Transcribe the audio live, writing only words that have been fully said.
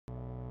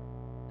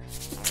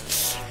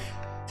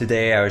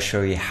Today I will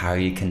show you how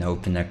you can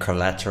open a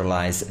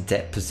collateralized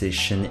debt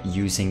position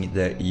using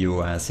the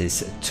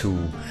Oasis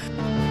tool.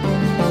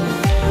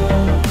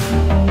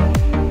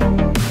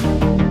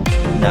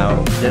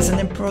 Now, there's an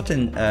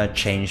important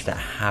change that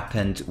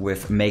happened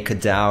with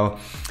makerDAO,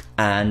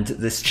 and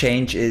this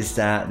change is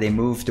that they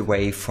moved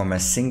away from a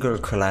single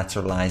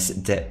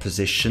collateralized debt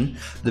position.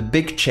 The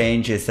big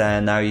change is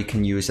that now you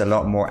can use a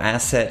lot more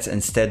assets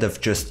instead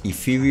of just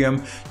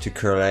Ethereum to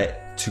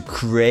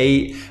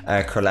create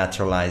a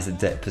collateralized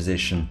debt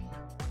position.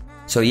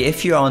 So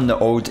if you're on the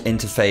old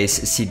interface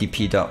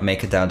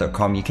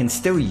cdp.makerdao.com, you can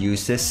still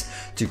use this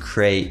to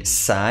create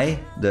Psi,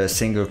 the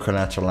single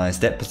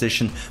collateralized debt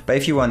position. But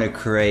if you want to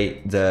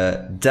create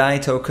the DAI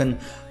token,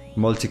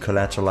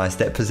 multi-collateralized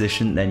debt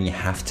position, then you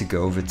have to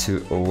go over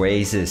to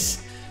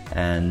Oasis.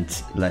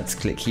 And let's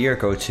click here,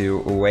 go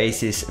to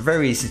Oasis.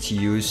 Very easy to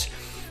use.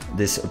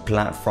 This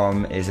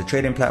platform is a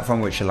trading platform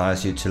which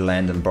allows you to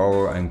lend and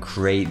borrow and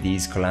create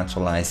these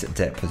collateralized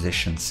debt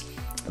positions.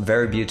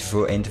 Very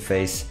beautiful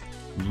interface.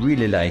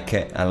 Really like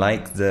it. I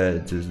like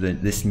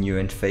this new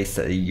interface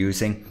that they're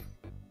using.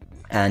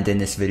 And in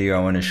this video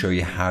I want to show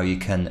you how you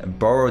can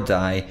borrow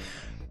DAI,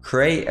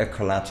 create a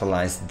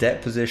collateralized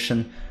debt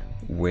position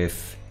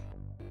with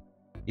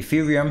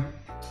Ethereum.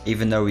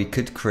 Even though we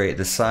could create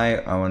the Psi,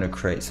 I want to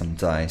create some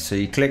DAI. So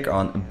you click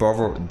on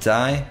borrow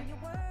DAI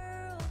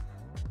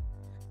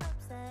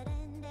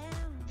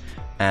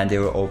and it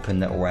will open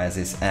the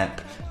Oasis app.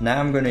 Now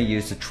I'm going to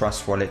use the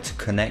Trust wallet to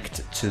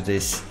connect to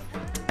this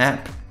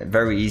app.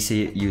 Very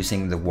easy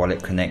using the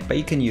Wallet Connect, but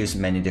you can use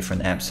many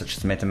different apps such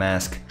as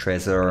MetaMask,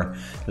 Trezor,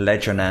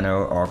 Ledger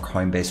Nano or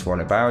Coinbase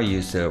Wallet. But I'll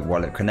use the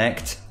Wallet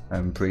Connect.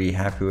 I'm pretty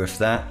happy with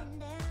that.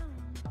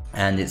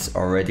 And it's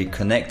already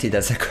connected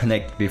as I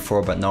connected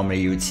before, but normally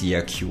you would see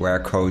a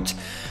QR code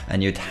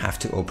and you'd have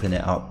to open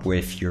it up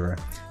with your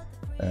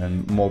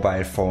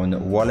mobile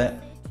phone wallet.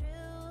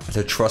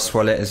 The Trust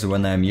wallet is the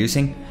one that I'm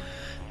using.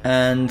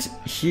 And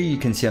here you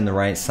can see on the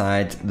right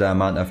side the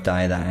amount of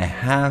DAI that I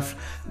have,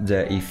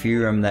 the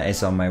Ethereum that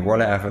is on my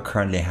wallet. I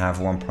currently have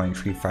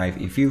 1.35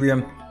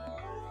 Ethereum.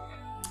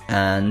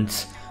 And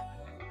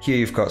here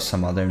you've got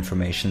some other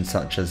information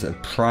such as a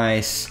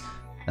price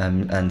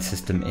and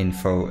system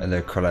info and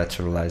the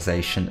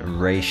collateralization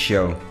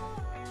ratio.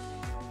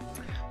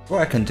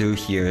 What I can do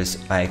here is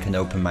I can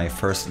open my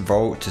first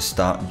vault to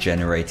start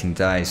generating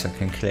DAI. So I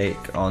can click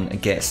on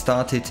get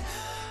started.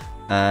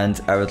 And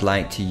I would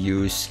like to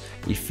use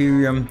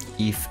Ethereum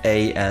ETH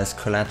as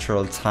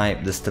collateral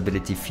type. The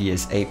stability fee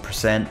is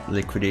 8%,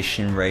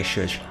 liquidation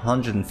ratio is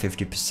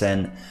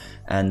 150%,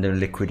 and the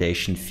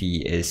liquidation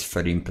fee is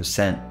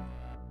 13%.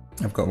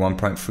 I've got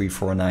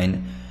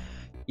 1.349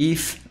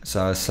 ETH,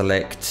 so I'll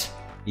select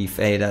ETH.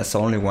 That's the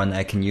only one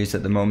I can use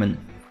at the moment,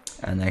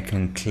 and I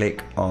can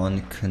click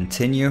on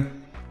continue.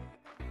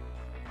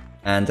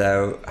 And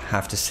I'll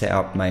have to set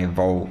up my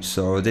vault.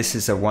 So this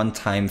is a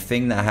one-time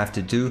thing that I have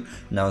to do,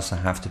 and I also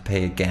have to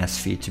pay a gas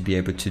fee to be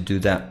able to do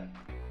that.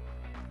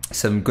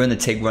 So I'm going to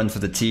take one for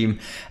the team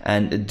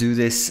and do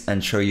this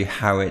and show you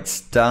how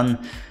it's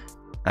done.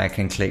 I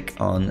can click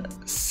on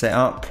set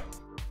up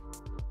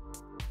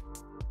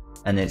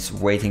and it's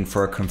waiting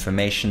for a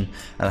confirmation.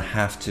 I'll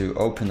have to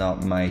open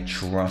up my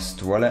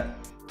Trust wallet.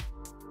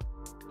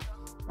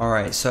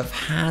 Alright, so I've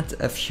had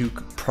a few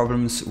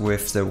problems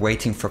with the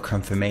waiting for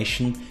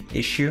confirmation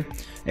issue.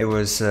 It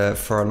was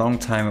for a long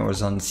time it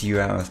was on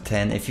 0 out of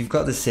 10. If you've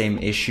got the same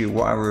issue,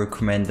 what I would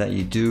recommend that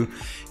you do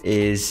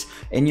is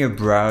in your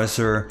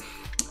browser,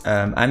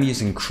 I'm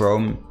using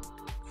Chrome,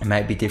 it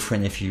might be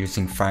different if you're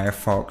using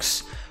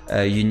Firefox.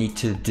 You need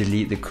to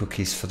delete the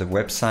cookies for the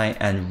website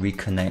and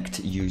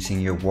reconnect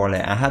using your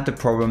wallet. I had the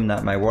problem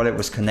that my wallet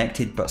was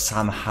connected but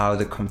somehow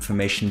the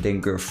confirmation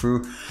didn't go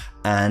through,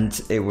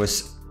 and it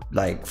was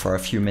like for a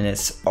few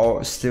minutes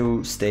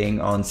still staying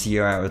on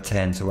 0 out of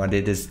 10. So what I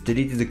did is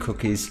deleted the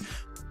cookies,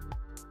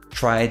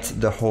 tried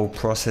the whole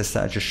process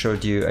that I just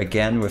showed you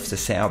again with the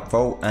setup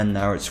vault, and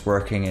now it's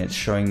working. It's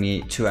showing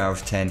me 2 out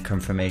of 10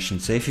 confirmation.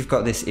 So if you've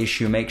got this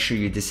issue, make sure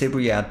you disable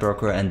your ad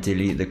blocker and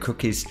delete the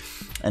cookies,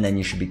 and then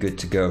you should be good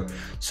to go.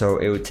 So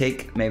it will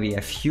take maybe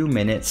a few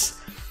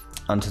minutes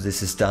until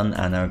this is done,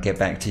 and I'll get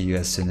back to you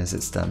as soon as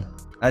it's done.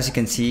 As you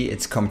can see,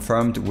 it's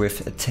confirmed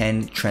with a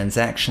 10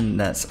 transaction.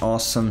 That's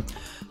awesome.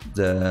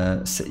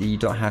 You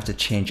don't have to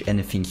change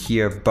anything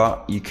here,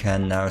 but you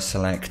can now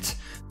select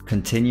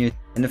continue.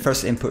 In the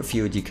first input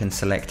field, you can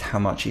select how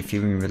much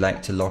Ethereum you would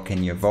like to lock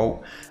in your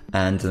vault,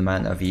 and the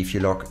amount of ETH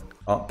you lock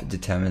up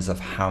determines of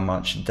how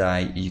much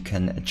DAI you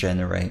can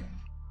generate.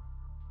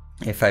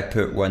 If I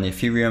put 1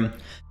 Ethereum,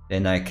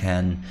 then I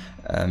can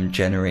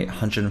generate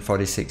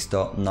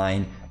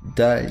 146.9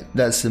 DAI.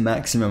 That's the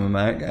maximum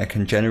amount I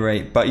can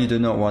generate, but you do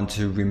not want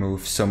to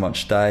remove so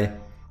much DAI,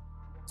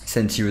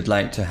 since you would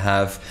like to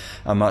have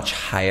a much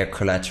higher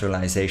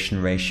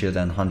collateralization ratio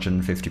than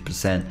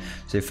 150%.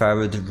 So if I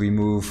were to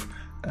remove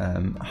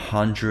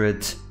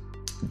 100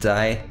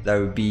 DAI, that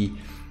would be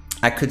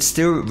I could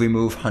still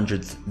remove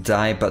 100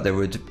 DAI, but they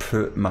would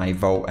put my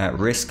vault at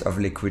risk of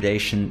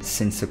liquidation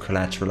since the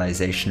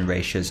collateralization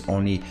ratio is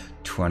only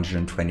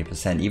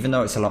 220%, even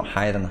though it's a lot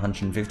higher than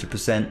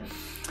 150%.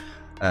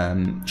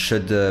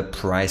 Should the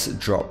price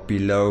drop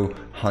below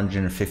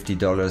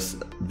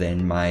 $150,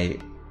 then my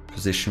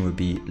position would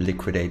be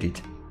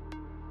liquidated.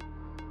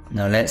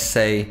 Now let's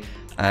say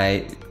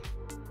I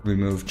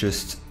remove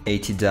just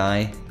 80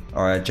 DAI,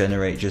 or I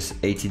generate just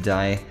 80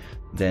 DAI,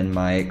 then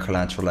my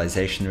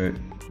collateralization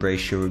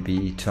ratio would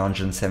be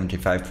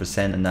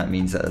 275%, and that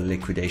means that the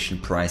liquidation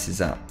price is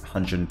at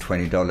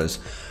 $120,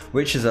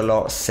 which is a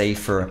lot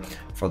safer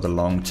for the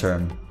long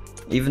term.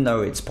 Even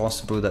though it's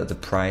possible that the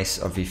price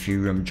of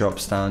Ethereum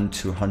drops down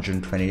to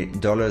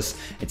 $120,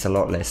 it's a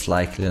lot less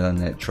likely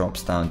than it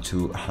drops down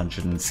to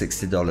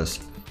 $160.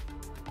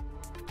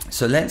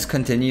 So let's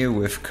continue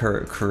with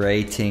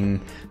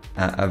creating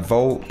a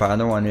vault, but I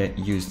don't want to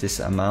use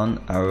this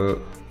amount. I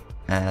will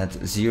add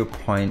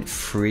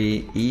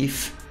 0.3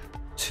 ETH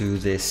to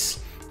this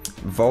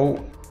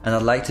vault, and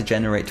I'd like to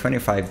generate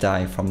 25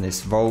 DAI from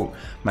this vault.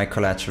 My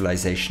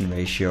collateralization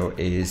ratio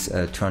is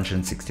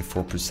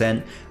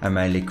 264%, and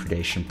my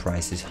liquidation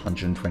price is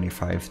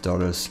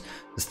 $125.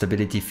 The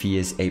stability fee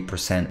is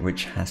 8%,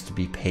 which has to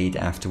be paid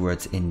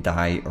afterwards in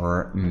DAI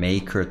or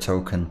maker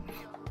token.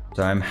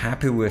 So I'm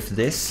happy with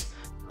this.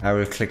 I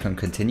will click on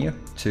continue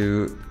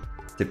to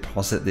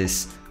deposit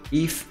this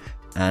ETH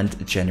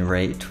and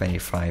generate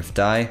 25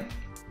 DAI.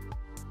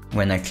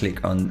 When I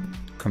click on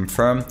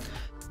confirm,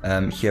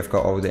 here I've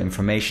got all the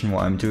information.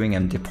 What I'm doing,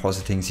 I'm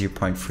depositing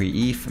 0.3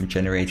 ETH, I'm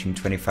generating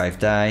 25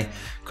 DAI,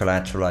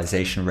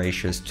 collateralization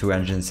ratio is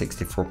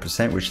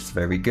 264%, which is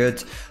very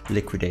good.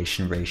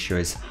 Liquidation ratio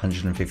is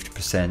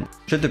 150%.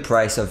 Should the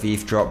price of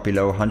ETH drop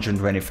below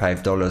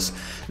 $125,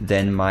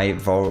 then my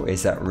vault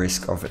is at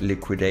risk of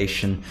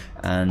liquidation,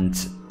 and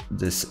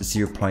this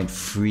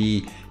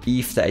 0.3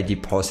 ETH that I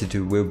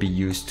deposited will be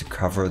used to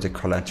cover the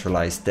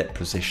collateralized debt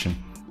position.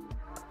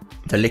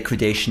 The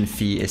liquidation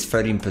fee is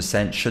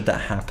 13% should that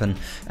happen,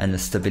 and the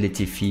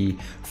stability fee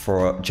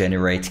for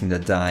generating the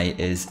DAI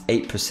is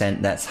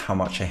 8%. That's how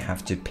much I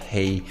have to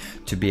pay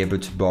to be able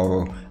to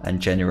borrow and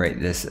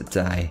generate this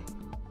DAI.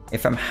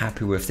 If I'm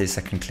happy with this,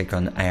 I can click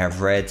on I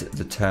have read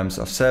the terms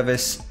of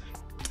service,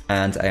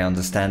 and I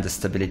understand the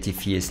stability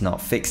fee is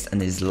not fixed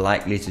and is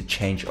likely to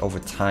change over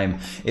time.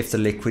 If the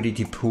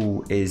liquidity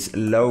pool is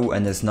low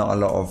and there's not a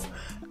lot of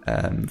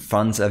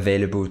funds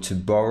available to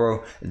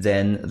borrow,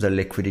 then the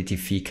liquidity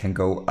fee can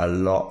go a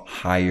lot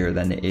higher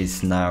than it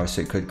is now.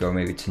 So it could go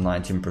maybe to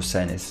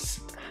 19%.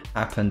 It's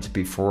happened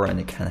before and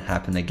it can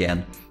happen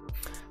again.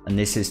 And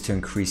this is to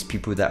increase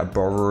people that are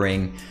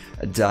borrowing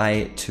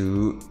DAI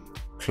to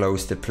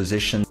close the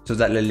position so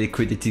that the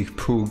liquidity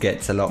pool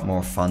gets a lot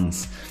more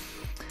funds.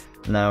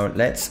 Now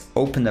let's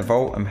open the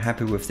vault. I'm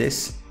happy with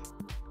this.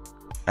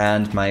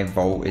 And my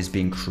vault is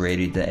being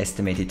created. The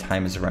estimated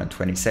time is around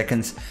 20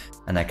 seconds.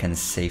 And I can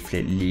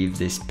safely leave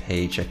this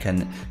page. I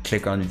can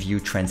click on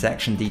view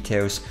transaction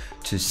details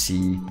to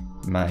see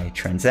my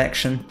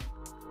transaction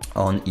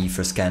on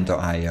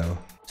etherscan.io.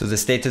 So the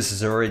status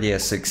is already a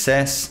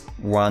success,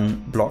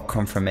 1 block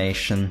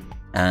confirmation,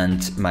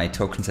 and my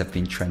tokens have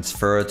been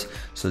transferred.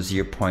 So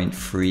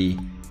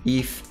 0.3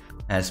 ETH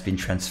has been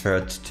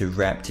transferred to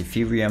wrapped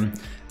Ethereum,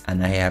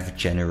 and I have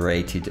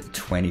generated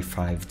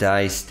 25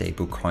 DAI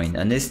stablecoin,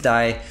 and this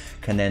DAI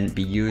can then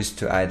be used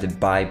to either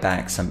buy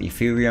back some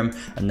Ethereum,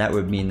 and that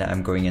would mean that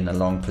I'm going in a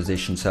long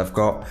position. So I've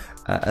got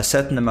a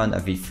certain amount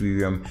of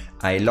Ethereum,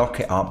 I lock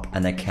it up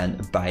and I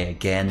can buy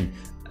again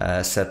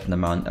a certain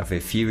amount of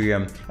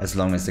Ethereum as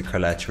long as the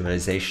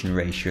collateralization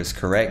ratio is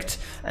correct,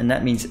 and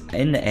that means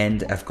in the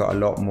end I've got a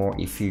lot more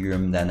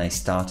Ethereum than I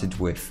started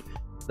with.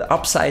 The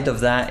upside of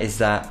that is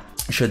that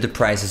should the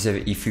prices of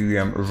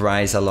Ethereum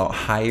rise a lot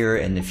higher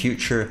in the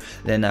future,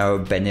 then I will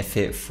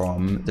benefit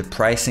from the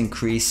price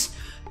increase.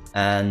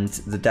 And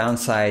the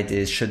downside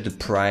is should the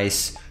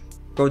price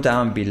go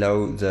down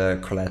below the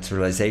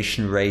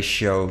collateralization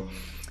ratio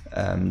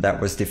that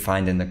was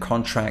defined in the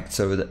contract.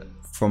 So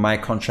for my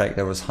contract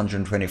that was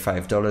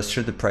 $125.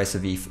 Should the price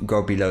of ETH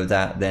go below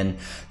that, then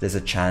there's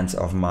a chance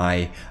of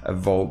my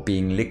vault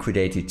being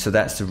liquidated. So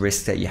that's the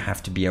risk that you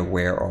have to be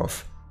aware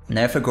of.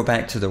 Now if I go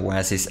back to the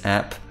Oasis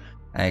app,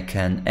 I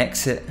can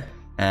exit,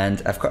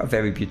 and I've got a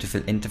very beautiful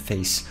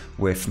interface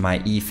with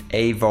my ETH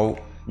A vault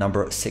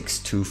number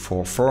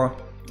 6244.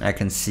 I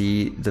can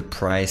see the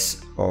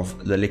price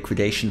of the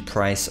liquidation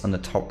price on the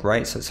top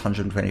right, so it's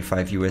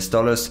 $125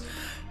 US,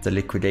 the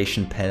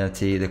liquidation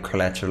penalty, the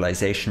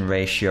collateralization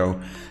ratio,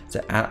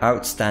 the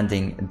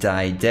outstanding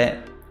DAI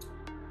debt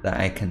that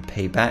I can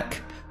pay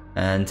back,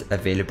 and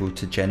available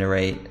to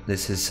generate.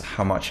 This is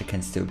how much I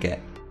can still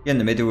get. In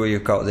the middle,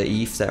 you've got the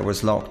ETH that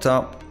was locked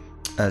up,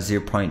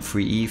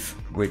 0.3 ETH,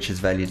 which is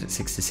valued at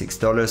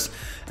 $66.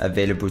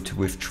 Available to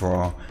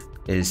withdraw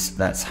is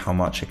that's how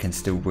much I can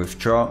still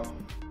withdraw,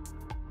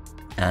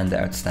 and the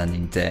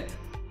outstanding debt.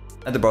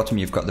 At the bottom,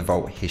 you've got the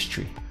vault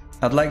history.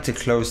 I'd like to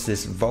close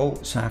this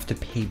vault, so I have to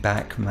pay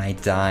back my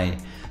DAI.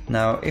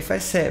 Now, if I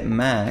set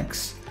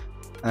max,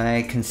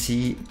 I can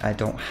see I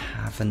don't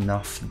have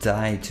enough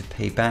DAI to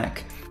pay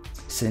back.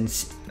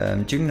 Since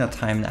during the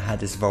time that I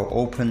had this vault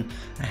open,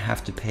 I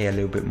have to pay a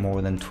little bit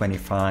more than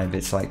 25.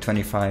 It's like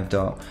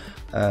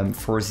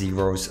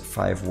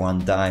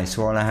 25.4051 DAI.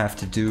 So all I have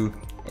to do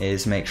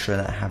is make sure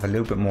that I have a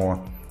little bit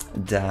more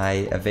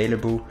DAI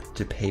available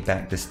to pay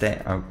back this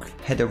debt. I'll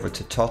head over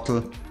to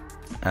Total.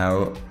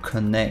 I'll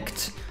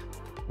connect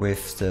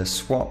with the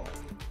swap.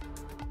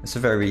 It's a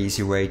very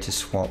easy way to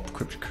swap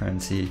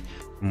cryptocurrency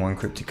from one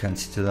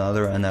cryptocurrency to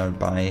another, and I'll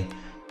buy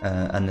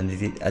an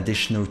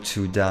additional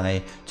 2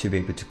 DAI to be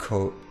able to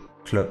close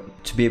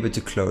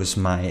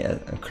my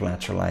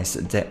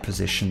collateralized debt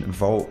position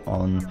vault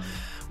on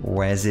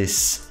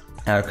Oasis.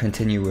 I'll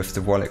continue with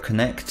the wallet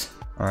connect.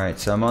 Alright,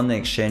 so I'm on the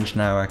exchange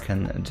now. I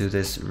can do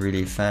this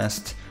really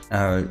fast.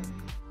 I'll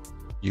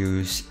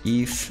use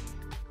ETH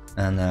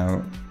and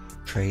I'll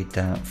trade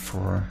that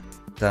for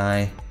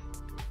DAI.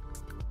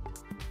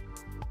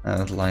 I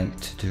would like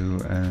to do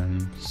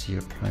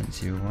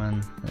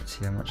 0.01. Let's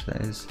see how much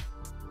that is.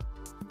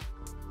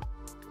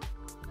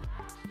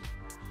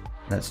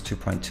 That's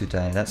 2.2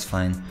 DAI, that's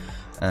fine.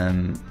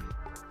 Find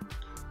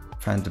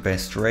the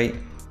best rate.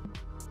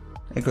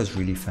 It goes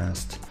really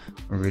fast.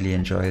 I really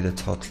enjoy the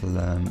Total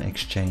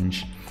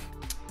exchange,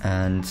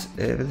 and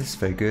it is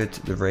very good.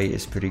 The rate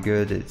is pretty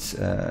good. It's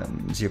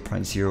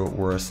 0.0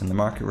 worse than the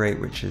market rate,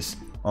 which is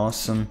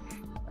awesome.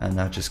 And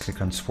now just click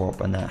on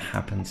swap and that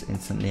happens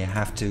instantly. I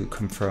have to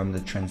confirm the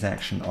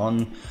transaction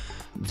on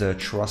the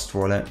Trust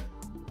wallet,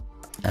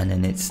 and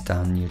then it's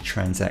done. Your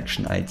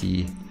transaction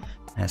ID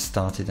has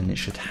started and it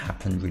should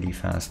happen really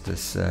fast,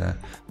 this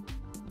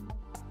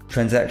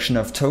transaction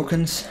of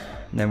tokens.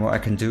 And then what I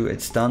can do,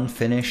 it's done,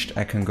 finished.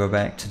 I can go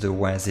back to the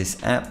Oasis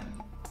app,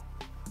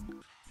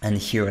 and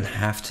here I'll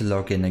have to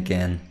log in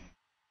again,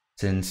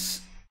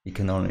 since you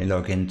can only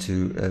log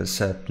into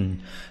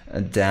certain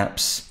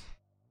dApps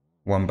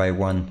one by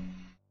one.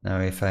 Now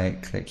if I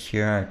click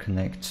here, I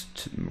connect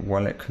to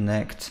Wallet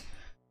Connect,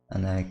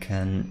 and I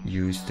can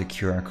use the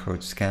QR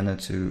code scanner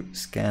to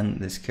scan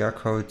this QR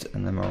code,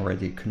 and I'm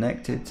already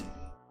connected.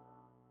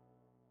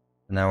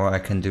 Now what I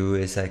can do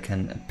is I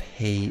can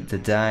pay the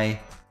DAI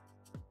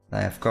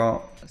that I've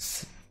got,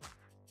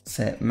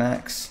 set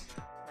max,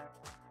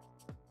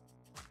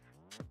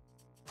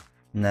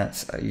 and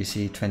that's, you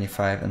see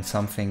 25 and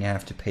something you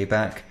have to pay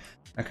back.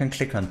 I can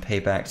click on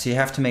payback. So you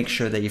have to make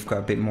sure that you've got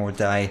a bit more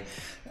DAI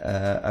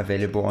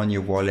available on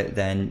your wallet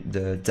than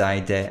the DAI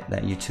debt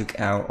that you took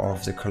out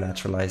of the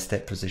collateralized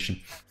debt position.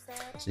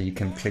 So you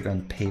can click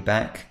on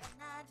payback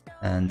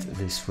and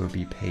this will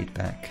be paid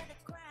back.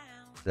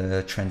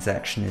 The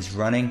transaction is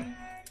running.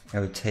 It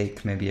will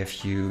take maybe a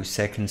few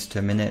seconds to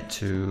a minute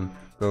to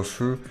go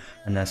through,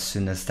 and as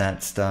soon as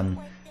that's done,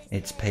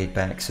 it's paid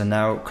back. So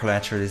now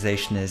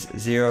collateralization is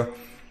 0.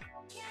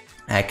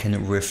 I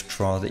can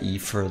withdraw the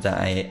Ether that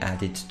I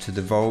added to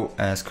the vault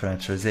as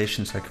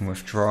collateralization, so I can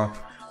withdraw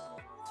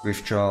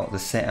the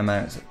set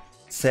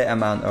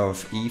amount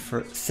of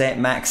Ether, set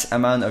max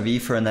amount of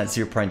Ether, and that's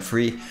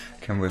 0.3. I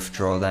can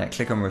withdraw that.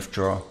 Click on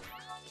withdraw,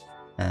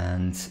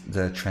 and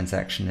the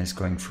transaction is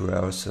going through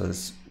also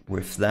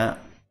with that.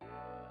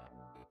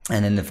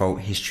 And in the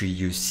vault history,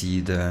 you see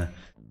the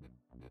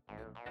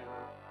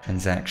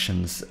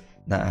transactions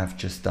that I've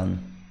just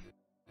done.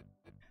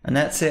 And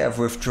that's it. I've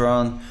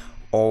withdrawn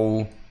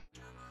all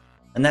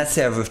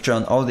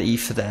the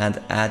Ether that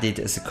I added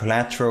as a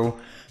collateral,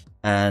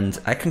 and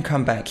I can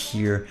come back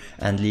here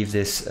and leave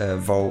this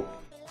vault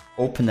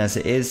open as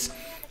it is.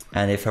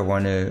 And if I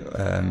want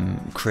to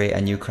create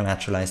a new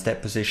collateralized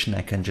debt position,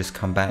 I can just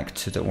come back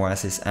to the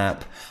Oasis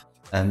app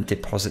and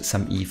deposit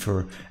some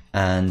Ether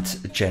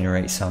and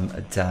generate some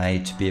DAI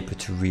to be able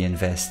to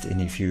reinvest in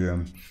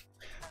Ethereum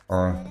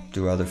or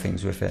do other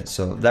things with it.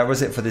 So that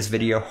was it for this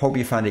video. Hope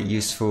you found it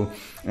useful.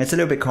 It's a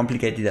little bit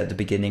complicated at the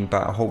beginning,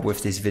 but I hope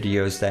with these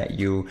videos that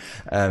you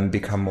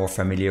become more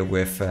familiar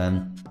with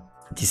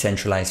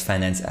decentralized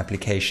finance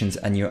applications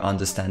and you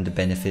understand the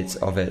benefits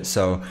of it.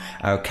 So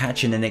I'll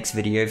catch you in the next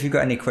video. If you've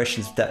got any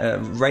questions,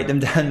 write them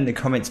down in the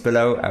comments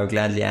below. I'll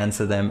gladly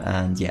answer them,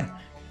 and yeah,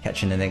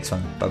 catch you in the next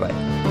one. Bye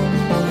bye.